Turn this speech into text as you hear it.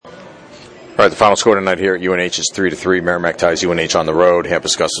All right, the final score tonight here at UNH is 3-3. Merrimack ties UNH on the road.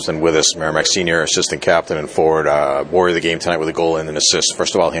 Hampus Gustafson with us, Merrimack senior assistant captain and forward, warrior of the game tonight with a goal and an assist.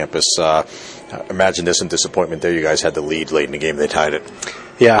 First of all, Hampus, imagine this and disappointment there. You guys had the lead late in the game. They tied it.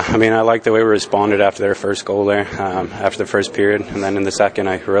 Yeah, I mean, I like the way we responded after their first goal there, after the first period. And then in the second,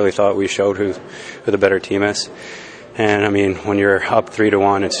 I really thought we showed who the better team is. And, I mean, when you're up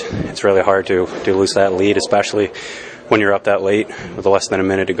 3-1, it's really hard to lose that lead, especially when you're up that late with less than a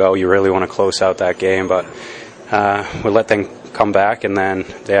minute to go. You really want to close out that game. But we let them come back, and then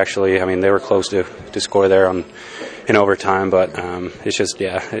they actually, I mean, they were close to score there in overtime. But it's just,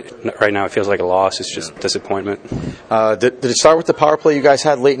 right now it feels like a loss. It's just disappointment. Did it start with the power play you guys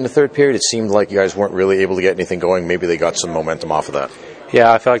had late in the third period? It seemed like you guys weren't really able to get anything going. Maybe they got some momentum off of that.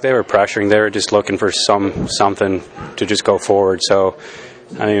 Yeah, I felt like they were pressuring. They were just looking for something to just go forward. So,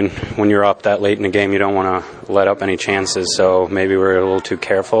 I mean, when you're up that late in the game, you don't want to let up any chances. So maybe we're a little too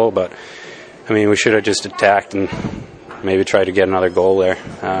careful. But, I mean, we should have just attacked and maybe tried to get another goal there.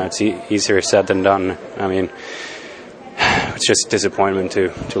 It's easier said than done. I mean, it's just disappointment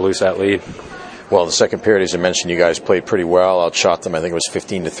to lose that lead. Well, the second period, as you mentioned, you guys played pretty well, outshot them. I think it was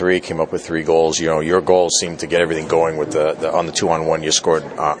 15-3, came up with 3 goals. You know, your goals seemed to get everything going with on the 2-on-1 you scored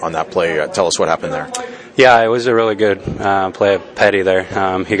on that play. Tell us what happened there. Yeah, it was a really good play of Petty there.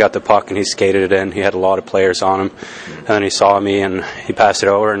 He got the puck and he skated it in. He had a lot of players on him. And then he saw me and he passed it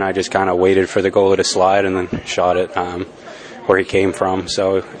over, and I just kind of waited for the goalie to slide and then shot it where he came from.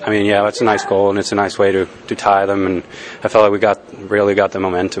 So, I mean, yeah, it's a nice goal, and it's a nice way to tie them. And I felt like we really got the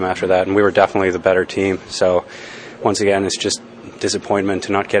momentum after that, and we were definitely the better team. So, once again, it's just disappointment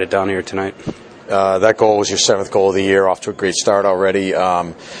to not get it done here tonight. That goal was your 7th goal of the year, off to a great start already.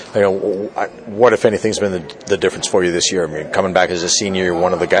 What, if anything, has been the difference for you this year? I mean, coming back as a senior, you're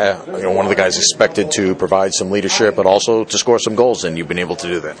one of the guys expected to provide some leadership, but also to score some goals, and you've been able to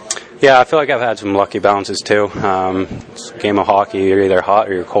do that. Yeah, I feel like I've had some lucky bounces too. It's a game of hockey. You're either hot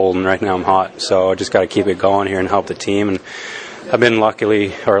or you're cold, and right now I'm hot. So I just got to keep it going here and help the team. And I've been lucky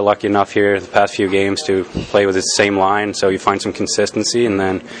enough here the past few games to play with the same line, so you find some consistency, and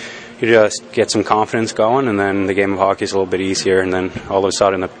then you just get some confidence going, and then the game of hockey is a little bit easier, and then all of a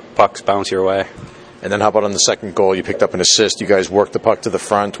sudden the pucks bounce your way. And then how about on the second goal? You picked up an assist. You guys worked the puck to the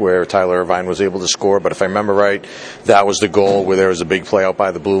front where Tyler Irvine was able to score. But if I remember right, that was the goal where there was a big play out by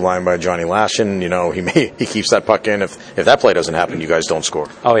the blue line by Johnny Lashin. You know, he keeps that puck in. If that play doesn't happen, you guys don't score.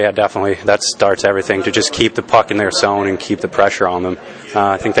 Oh, yeah, definitely. That starts everything, to just keep the puck in their zone and keep the pressure on them.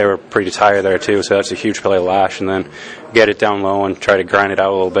 I think they were pretty tired there, too, so that's a huge play Lash. And then get it down low and try to grind it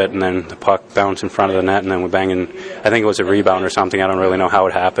out a little bit, and then the puck bounce in front of the net, and then we bang in. I think it was a rebound or something. I don't really know how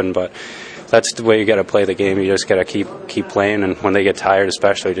it happened, but that's the way you got to play the game. You just got to keep playing, and when they get tired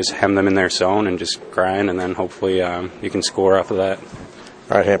especially, just hem them in their zone and just grind, and then hopefully you can score off of that.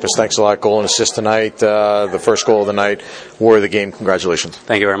 All right, Hampus, thanks a lot. Goal and assist tonight. The first goal of the night, warrior of the game. Congratulations.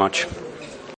 Thank you very much.